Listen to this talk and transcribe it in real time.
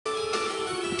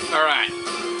Alright.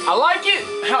 I like it.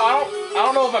 How I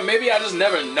don't know if maybe I just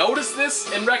never noticed this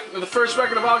in the first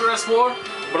record of Agarest+war,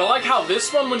 but I like how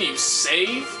this one, when you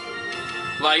save,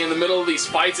 like in the middle of these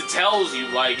fights, it tells you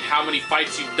like how many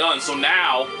fights you've done. So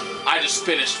now I just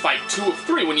finished fight 2 of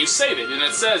 3 when you save it, and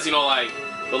it says, you know, like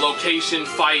the location,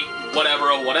 fight,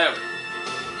 whatever or whatever.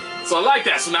 So I like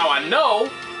that. So now I know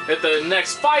that the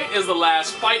next fight is the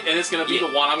last fight, and it's gonna be the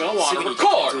one I'm gonna want to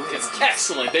record. It's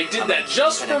excellent. They did that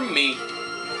just for me.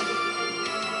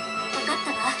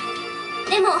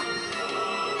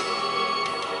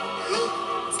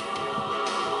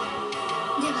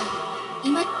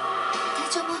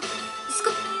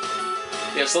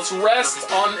 Yes, let's rest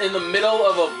in the middle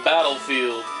of a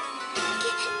battlefield.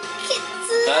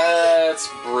 That's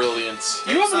brilliant.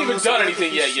 You haven't even done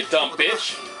anything yet, you dumb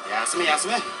bitch.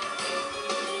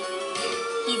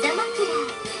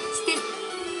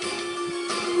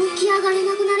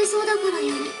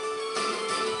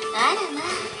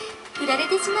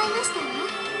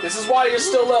 This is why you're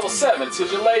still level 7, it's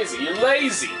because you're lazy. You're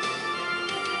lazy.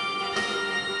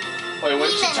 Wait, when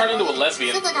did she turn into a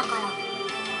lesbian?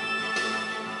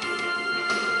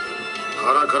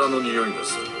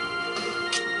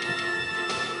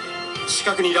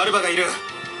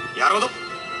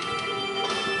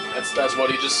 That's what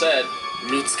he just said.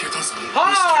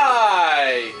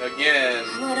 Hi! Again.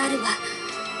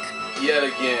 Yet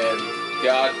again.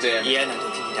 God damn it.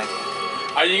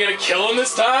 Are you gonna kill him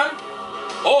this time?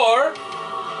 Or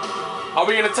are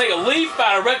we gonna take a leaf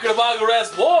out of Record of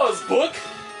Agarest+war's book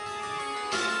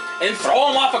and throw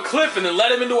him off a cliff and then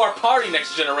let him into our party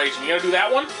next generation? We gonna do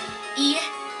that one?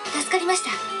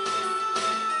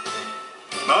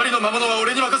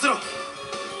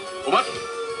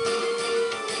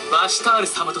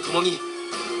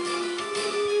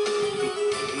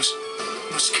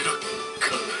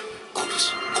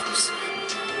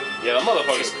 Yeah, that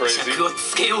motherfucker's crazy.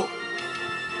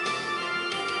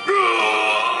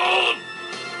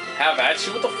 Have at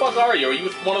you? What the fuck are you? Are you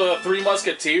one of the 3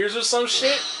 Musketeers or some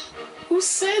shit? Who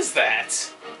says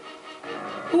that?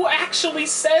 Who actually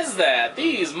says that?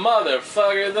 These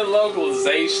motherfuckers, the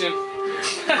localization.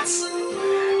 That's...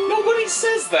 Nobody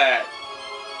says that.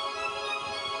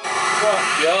 Oh,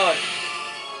 God.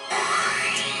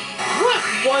 What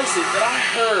was it that I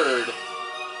heard?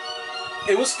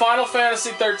 It was Final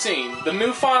Fantasy 13. The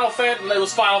new Final Fantasy... It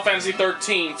was Final Fantasy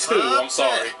 13 2, I'm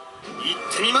sorry.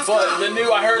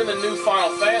 But I heard in the new Final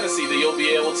Fantasy that you'll be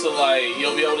able to, like,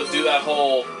 you'll be able to do that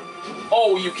whole...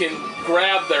 Oh, you can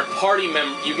grab their party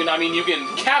member. You can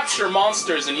capture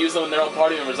monsters and use them in their own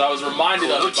party members. I was reminded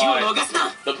of it by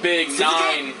the big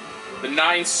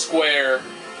 9 square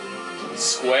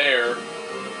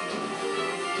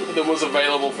that was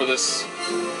available for this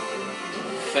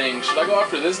thing. Should I go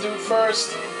after this dude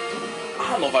first? I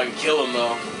don't know if I can kill him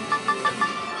though.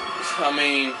 I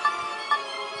mean,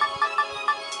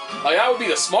 like, that would be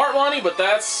the smart money, but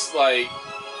that's like,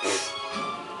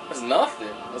 that's nothing.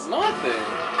 That's nothing.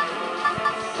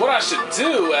 What I should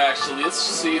do, actually, let's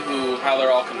see how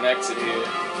they're all connected here.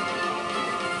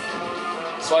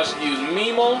 So I should use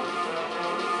Mimo,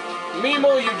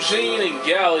 Eugene, and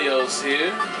Gallios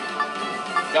here.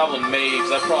 Goblin Mage,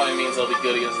 that probably means I'll be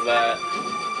good against that.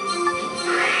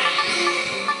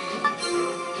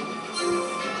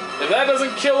 If that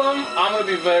doesn't kill him, I'm gonna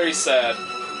be very sad.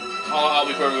 I'll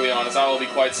be perfectly honest, I will be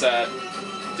quite sad.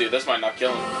 Dude, this might not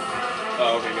kill him.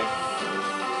 Oh, okay, good.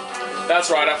 That's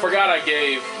right, I forgot I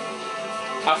gave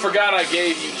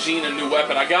Eugene a new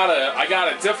weapon. I got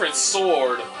a different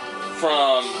sword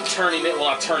from turning in, well,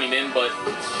 not turning in, but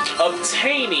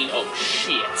obtaining, oh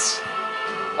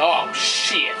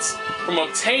shit, from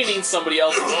obtaining somebody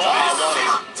else's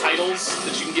titles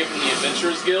that you can get from the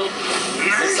Adventurers Guild.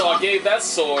 And so I gave that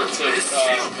sword to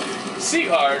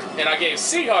Sieghart, and I gave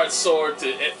Sieghart's sword to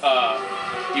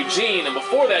Eugene, and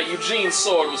before that, Eugene's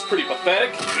sword was pretty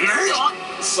pathetic.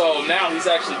 So now he's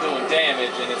actually doing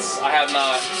damage, and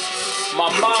my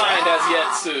mind has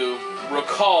yet to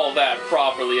recall that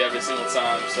properly every single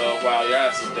time. So, wow, your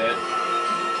ass is dead.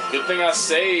 Good thing I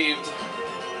saved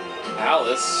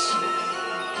Alice.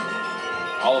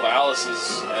 All of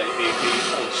Alice's AP.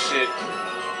 Holy shit.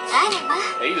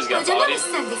 Hey, he just got bodied.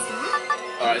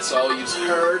 Alright, so I'll use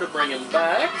her to bring him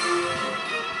back.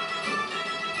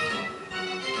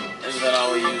 And then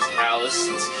I'll use Alice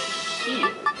to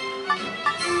heal.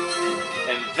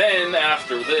 And then,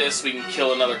 after this, we can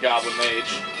kill another Goblin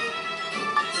Mage.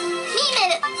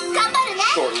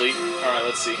 Shortly. Alright,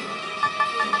 let's see.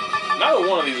 Neither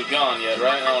one of these have gone yet,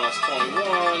 right? That one has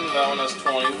 21, that one has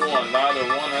 21. Neither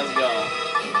one has gone.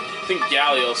 I think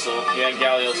Gallios will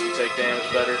take damage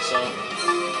better, so...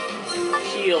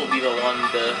 he'll be the one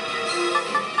to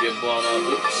get blown up.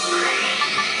 Oops.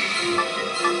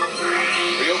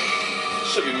 There we go.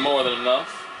 Should be more than enough.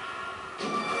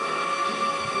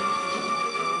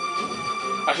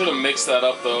 I should have mixed that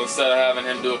up though, instead of having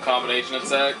him do a combination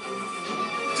attack.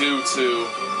 Due to...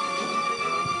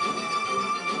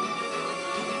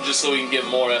 just so we can get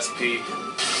more SP.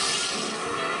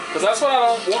 Because that's what I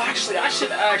don't... well, actually, I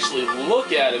should actually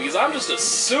look at it, because I'm just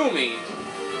assuming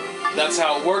that's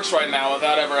how it works right now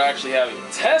without ever actually having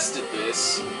tested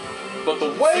this. But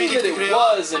the way that it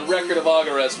was in Record of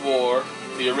Agarest+war,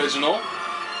 the original,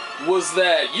 was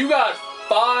that you got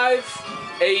 5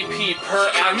 AP per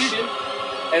action,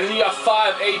 and then you got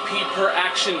 5 AP per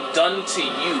action done to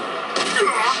you.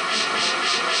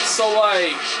 So,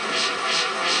 like,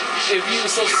 if you,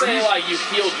 so say, like, you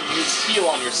heal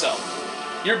on yourself.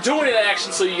 You're doing an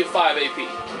action so you get 5 AP.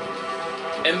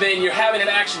 And then you're having an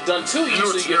action done to you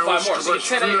so you get 5 more. So you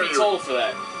get 10 AP total for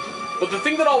that. But the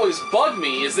thing that always bugged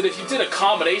me is that if you did a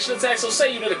combination attack, so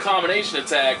say you did a combination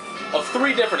attack of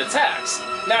 3 different attacks.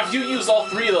 Now if you use all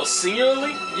 3 of those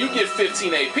singularly, you get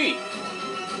 15 AP.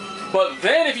 But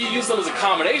then if you use them as a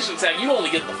combination attack, you only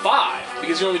get the 5,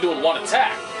 because you're only doing 1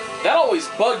 attack. That always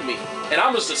bugged me. And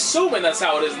I'm just assuming that's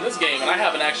how it is in this game, and I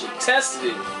haven't actually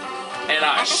tested it. And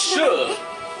I should,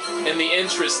 in the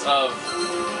interest of,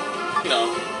 you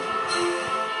know,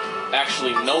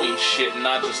 actually knowing shit and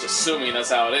not just assuming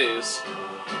that's how it is.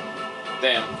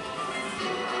 Damn.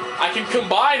 I can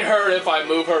combine her if I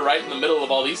move her right in the middle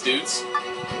of all these dudes.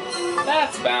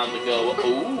 That's bound to go.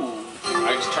 Ooh.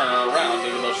 I just turn her around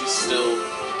even though she's still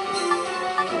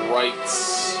right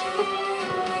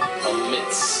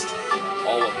amidst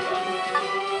all of them.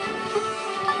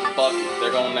 Fuck it,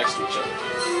 they're going next to each other.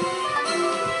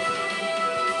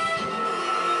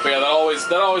 But yeah, that always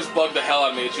bugged the hell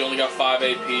out of me that you only got 5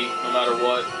 AP no matter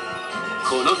what.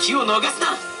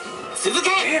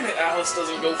 Damn it, Alice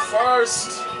doesn't go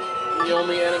first. The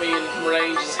only enemy in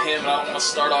range is him, and I don't want to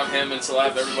start on him until I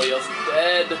have everybody else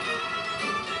dead.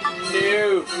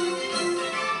 No.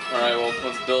 Alright, well,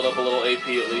 let's build up a little AP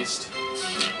at least.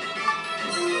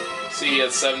 See, he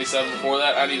had 77 before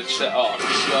that. I need to check. Oh,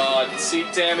 God. See,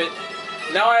 damn it.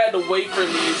 Now I had to wait for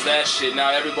him to use that shit.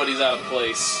 Now everybody's out of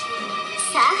place.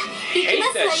 I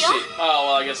hate that shit. Oh,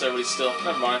 well, I guess everybody's still.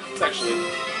 Never mind. It's actually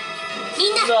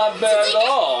not bad at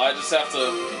all. I just have to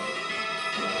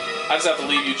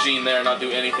leave Eugene there and not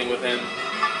do anything with him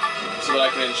so that I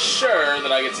can ensure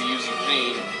that I get to use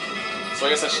Eugene. So I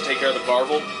guess I should take care of the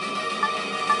Garble.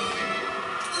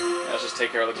 Yeah, let's just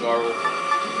take care of the Garble.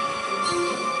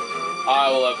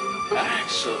 I will have...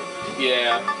 actually,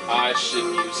 yeah, I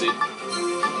should use it.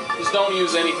 Just don't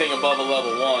use anything above a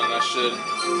level 1. I should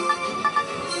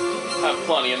have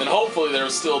plenty, and then hopefully there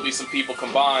will still be some people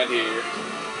combined here.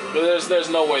 But there's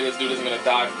no way this dude isn't going to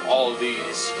die from all of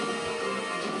these.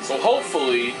 So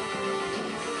hopefully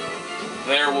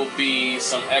there will be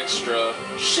some extra...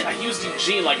 Shit, I used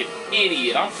Eugene like an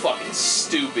idiot. I'm fucking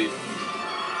stupid.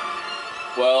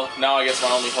 Well, now I guess my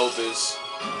only hope is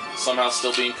somehow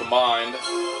still being combined.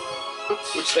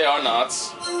 Which they are not.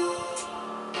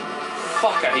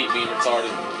 Fuck, I hate being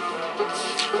retarded.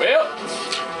 Well,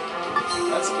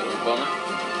 that's a bit of a bummer.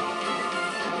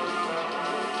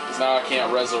 Because now I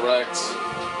can't resurrect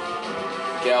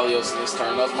Gallios in this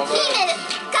turn. That's my bad.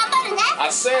 I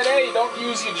said, hey, don't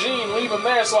use Eugene, leave him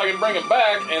there so I can bring him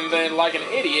back, and then, like an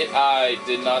idiot, I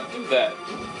did not do that.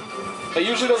 That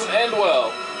usually doesn't end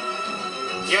well.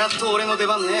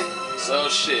 So,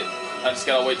 shit. I just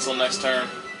gotta wait till next turn.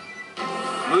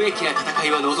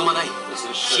 This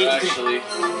is actually,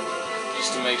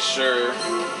 just to make sure.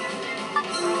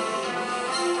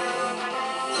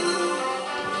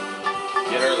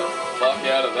 Get her the fuck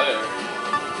out of there.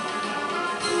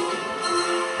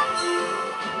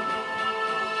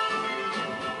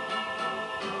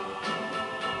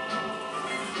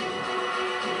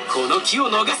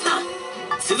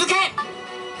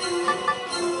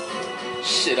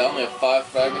 Shit, I only have 5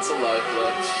 fragments of life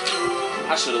left.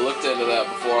 I should have looked into that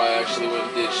before I actually went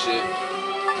and did shit.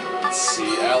 Let's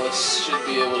see, Alice should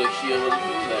be able to heal him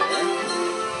from there.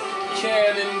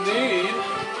 Can indeed.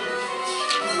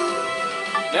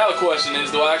 Now the question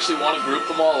is, do I actually want to group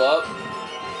them all up?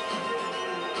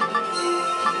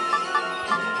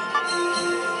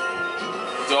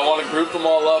 Do I want to group them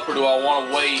all up, or do I want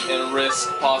to wait and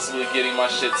risk possibly getting my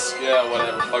shit... Yeah,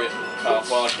 whatever. Fuck it. Oh,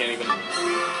 well, I can't even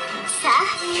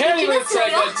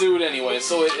attack that dude anyway,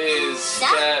 so it is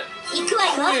that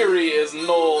query is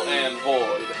null and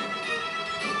void.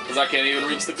 Because I can't even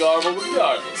reach the Garble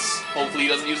regardless. Hopefully he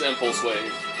doesn't use Impulse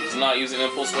Wave. He's not using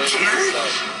Impulse Wave.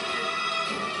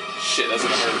 Shit, that's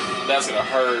gonna hurt. That's gonna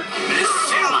hurt.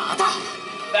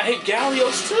 That hit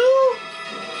Gallios too?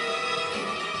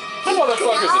 That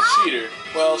motherfucker's a cheater.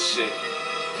 Well, shit.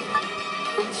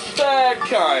 That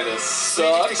kinda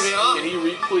sucks. Can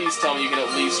he please tell me you can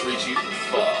at least reach you?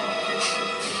 Fuck.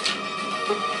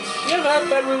 Yeah,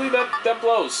 that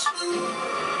blows.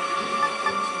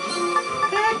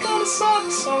 That kinda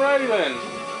sucks. Alrighty then.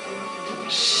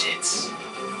 Shit.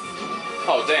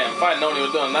 Oh damn, if I had known he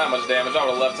was doing that much damage, I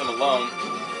would've left him alone.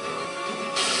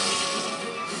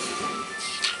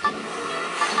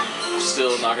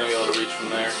 Still not gonna be able to reach from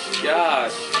there.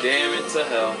 God damn it to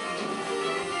hell.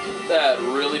 That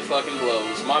really fucking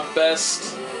blows. My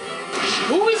best...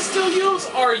 Who is still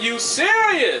used? Are you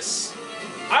serious?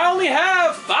 I only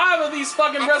have 5 of these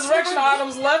fucking resurrection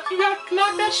items left. You gotta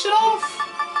knock that shit off.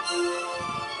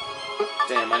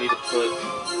 Damn, I need to put...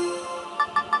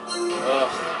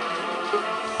 Ugh.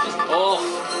 Just... Oh.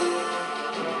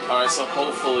 Alright, so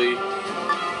hopefully...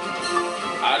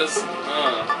 I just...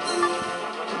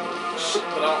 Shit,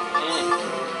 but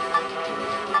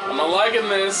I'm not liking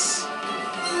this.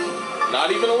 Not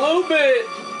even a little bit.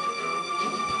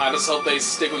 I just hope they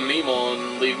stick with Nemo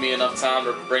and leave me enough time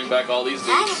to bring back all these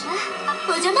dudes.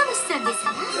 God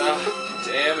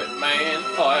damn it, man.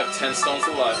 Oh, I have 10 stones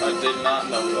of life. I did not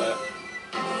know that.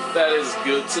 That is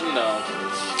good to know.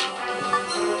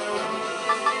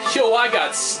 Yo, I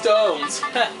got stones.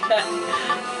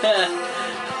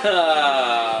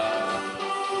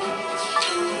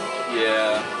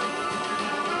 Yeah.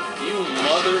 You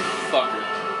motherfucker.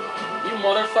 You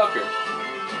motherfucker.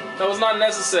 That was not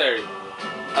necessary.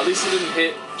 At least it didn't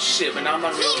hit shit, but now I'm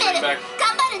not going to bring back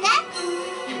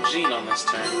Eugene on this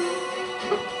turn.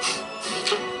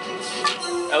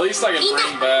 At least I can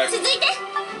bring back...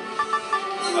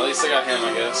 At least I got him,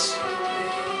 I guess.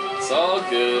 It's all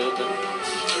good.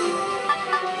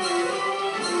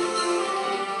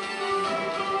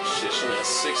 Shit, she only has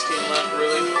 16 left,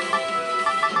 really?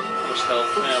 How much health?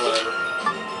 Yeah, whatever.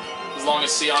 As long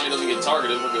as Siani doesn't get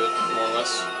targeted, we're good, more or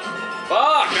less.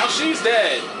 Fuck! Now she's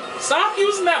dead! Stop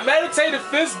using that meditative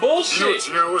fist bullshit!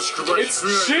 It's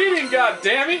cheating,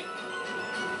 goddammit!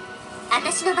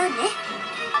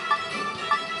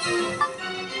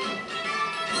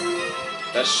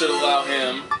 That should allow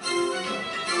him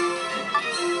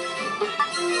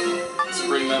to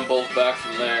bring them both back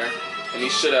from there. And he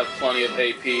should have plenty of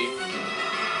AP. He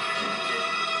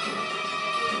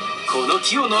does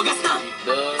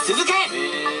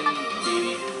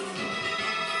indeed.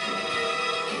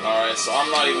 Alright, so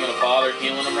I'm not even gonna bother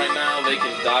healing them right now. They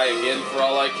can die again for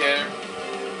all I care.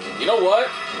 You know what?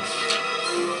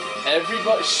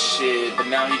 Everybody... Shit, but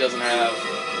now he doesn't have...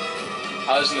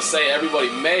 I was gonna say everybody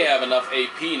may have enough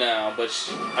AP now, but...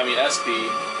 I mean SP.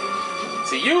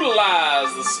 To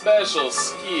utilize the special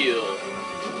skill.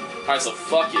 Alright, so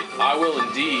fuck it. I will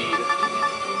indeed.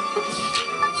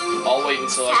 I'll wait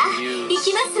until I can use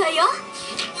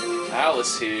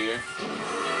Alice here.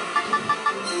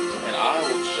 And I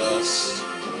will just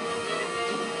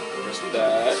do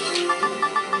that.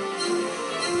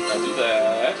 I'll do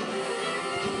that.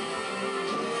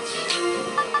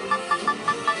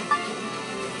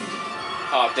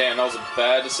 Oh damn, that was a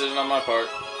bad decision on my part.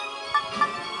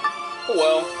 Oh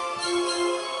well.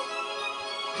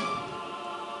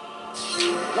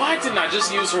 Why didn't I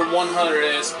just use her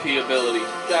 100 SP ability?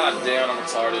 God damn, I'm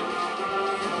retarded.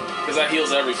 Because that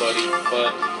heals everybody,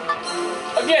 but...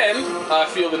 Again, I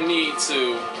feel the need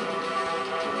to...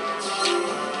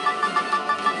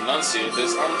 enunciate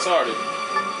this. I'm retarded.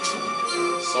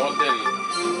 So I didn't.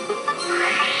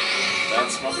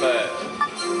 That's my bad.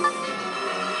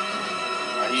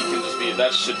 He can just be...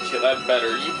 That should kill... That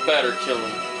better... You better kill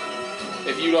him.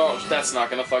 If you don't, that's not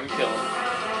gonna fucking kill him.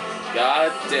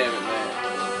 God damn it, man.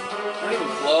 Not even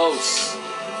close.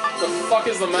 What the fuck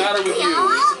is the matter with you?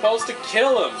 You're supposed to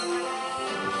kill him.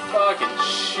 Fucking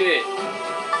shit.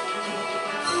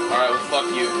 Alright, well, fuck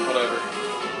you. Whatever.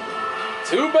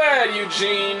 Too bad,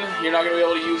 Eugene. You're not gonna be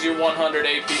able to use your 100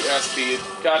 AP SP.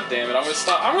 God damn it. I'm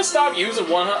gonna stop using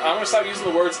 100. I'm gonna stop using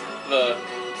the words, the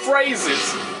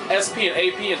phrases SP and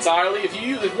AP entirely. If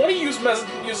one of you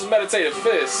uses meditative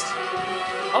fist,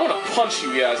 I'm gonna punch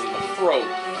you guys in the throat.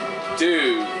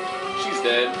 Dude, she's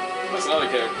dead. That's another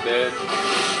character dead.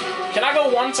 Can I go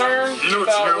one turn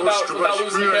without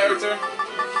losing the character?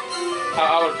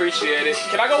 I would appreciate it.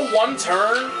 Can I go one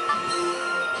turn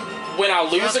when I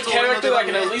lose a character that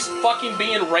can at least fucking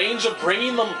be in range of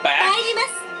bringing them back?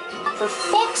 For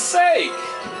fuck's sake!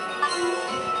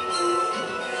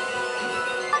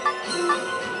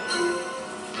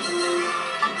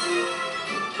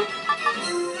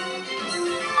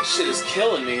 Shit is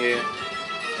killing me here.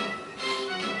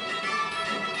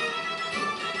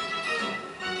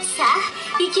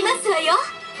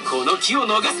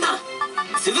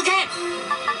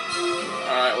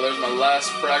 Alright, well there's my last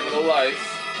fragment of life.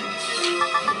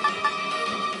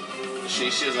 She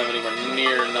doesn't have anywhere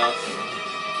near enough.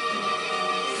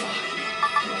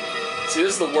 Fuck. See,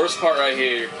 this is the worst part right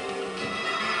here.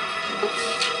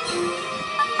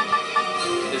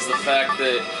 Is the fact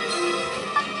that...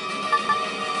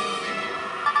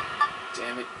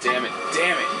 Damn it, damn it,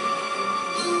 damn it!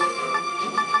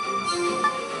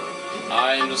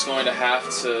 I am just going to have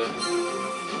to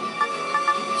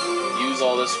use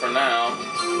all this for now.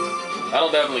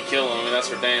 That'll definitely kill him. I mean, that's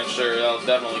for damn sure. That'll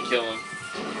definitely kill him.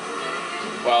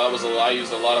 Wow, that was I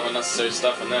used a lot of unnecessary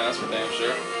stuff in there. That's for damn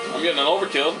sure. I'm getting an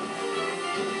overkill.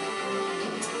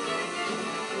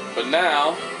 But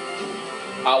now,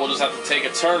 I will just have to take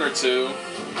a turn or two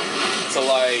to,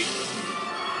 like,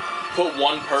 put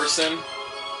one person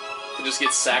to just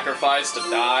get sacrificed to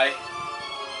die.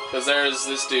 Because there's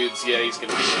this dude's, yeah, he's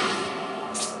gonna be...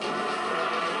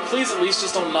 Please at least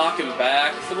just don't knock him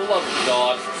back, for the love of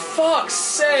God. For fuck's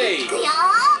sake!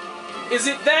 Is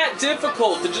it that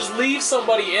difficult to just leave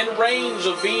somebody in range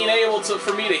of being able to,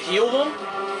 for me to heal them?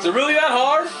 Is it really that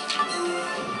hard?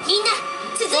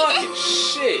 Fucking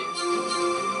shit.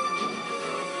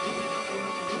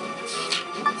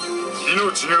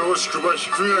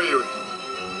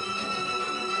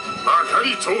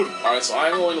 Alright, so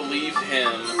I'm going to leave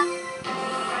him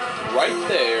right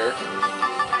there.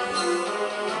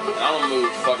 And I'm going to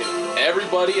move fucking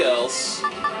everybody else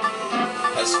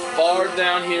as far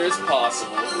down here as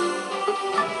possible.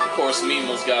 Of course,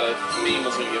 Mimel's gonna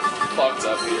get fucked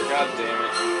up here. God damn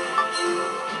it.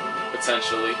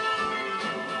 Potentially.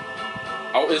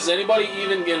 Oh, is anybody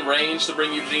even in range to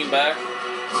bring Eugene back?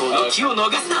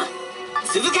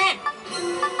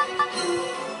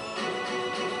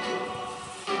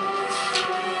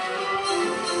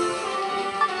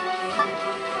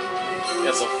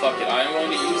 Yeah, so fuck it. I am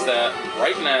going to use that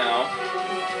right now.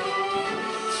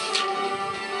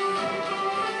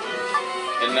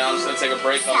 And now I'm just gonna take a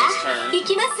break on this turn.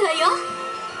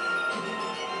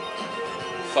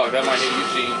 Fuck, that might hit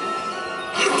Eugene.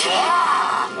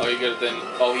 Oh, you good then?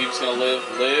 Oh, he was gonna live.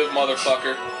 Live,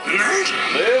 motherfucker.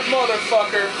 Live,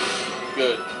 motherfucker.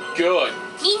 Good. Good.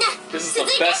 This is the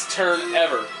best turn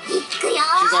ever. She's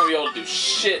not gonna be able to do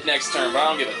shit next turn, but I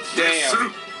don't give a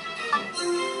damn.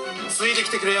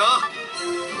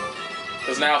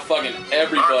 Because now fucking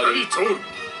everybody...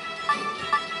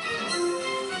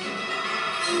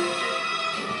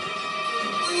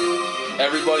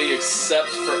 Everybody except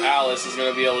for Alice is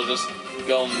gonna be able to just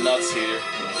go nuts here.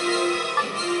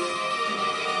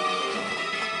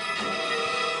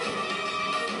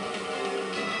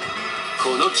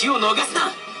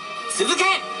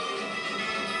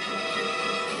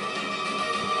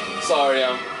 Sorry,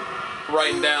 I'm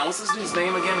writing down. What's this dude's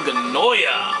name again?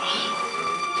 Ganoia!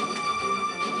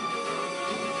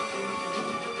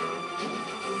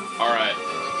 Alright.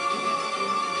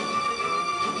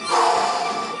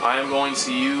 I am going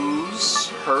to use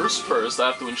hers first. I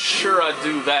have to ensure I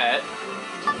do that.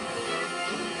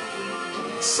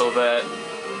 So that,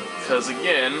 because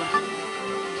again,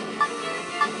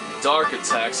 dark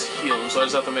attacks heal him, so I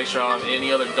just have to make sure I don't have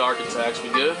any other dark attacks. We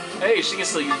good? Hey, she can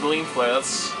still use Gleam Flare.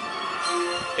 That's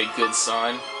a good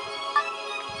sign.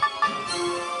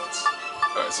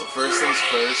 Alright, so first things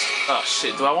first. Oh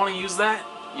shit, do I want to use that?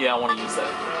 Yeah, I want to use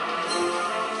that.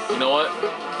 You know what?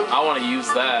 I want to use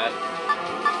that.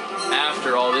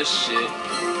 After all this shit,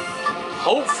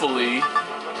 hopefully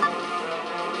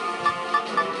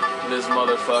this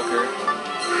motherfucker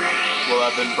will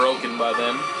have been broken by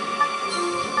then.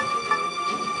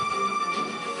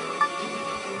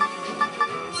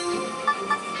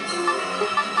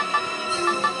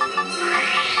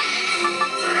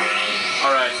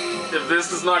 Alright, if this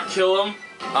does not kill him,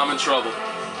 I'm in trouble.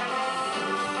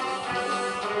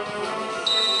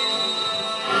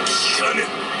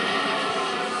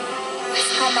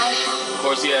 Of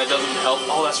course, yeah, it doesn't help.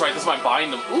 Oh, that's right, this might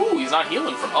bind him. Ooh, he's not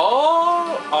healing for...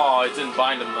 Oh, it didn't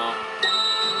bind him, though.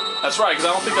 That's right, because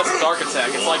I don't think that's a dark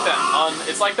attack. It's like that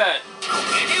it's like that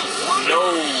no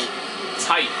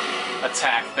type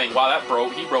attack thing. Wow, that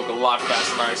broke. He broke a lot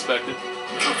faster than I expected.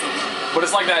 But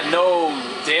it's like that no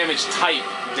damage type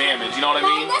damage, you know what I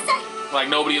mean? Like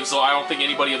nobody absorbs... I don't think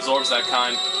anybody absorbs that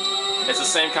kind. It's the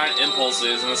same kind of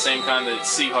impulses and the same kind that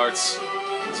Seaheart's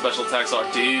special attacks are.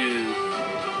 Dude.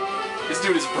 This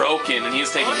dude is broken and he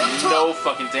is taking no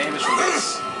fucking damage from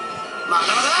this.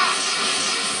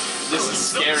 This is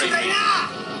scaring me.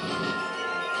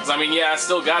 Because I mean, yeah, I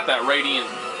still got that Radiant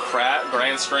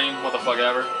Grand Stream, what the fuck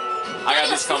ever. I got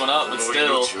this coming up, but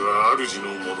still.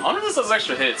 I wonder if this does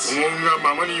extra hits.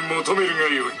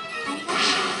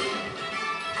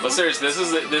 But seriously,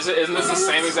 isn't this the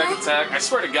same exact attack? I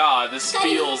swear to God, this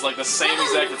feels like the same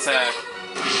exact attack.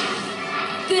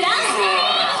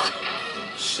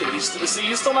 Shit,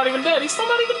 he's still not even dead. He's still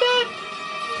not even dead.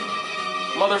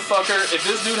 Motherfucker, if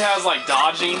this dude has like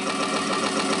dodging,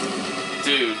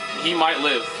 dude, he might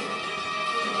live.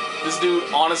 This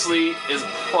dude, honestly, is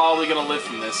probably gonna live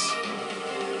from this.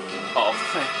 Oh,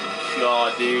 thank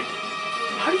God, dude.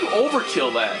 How do you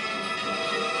overkill that?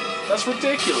 That's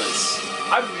ridiculous.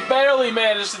 I barely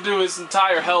managed to do his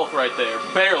entire health right there.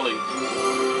 Barely.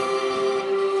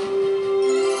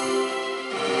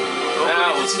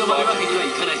 That was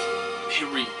a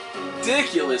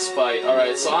ridiculous fight.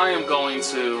 Alright, so I am going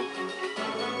to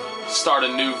start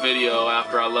a new video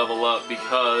after I level up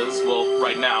because, well,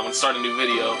 right now I'm going to start a new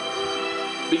video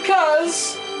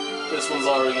because this one's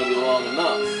already going to be long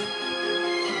enough.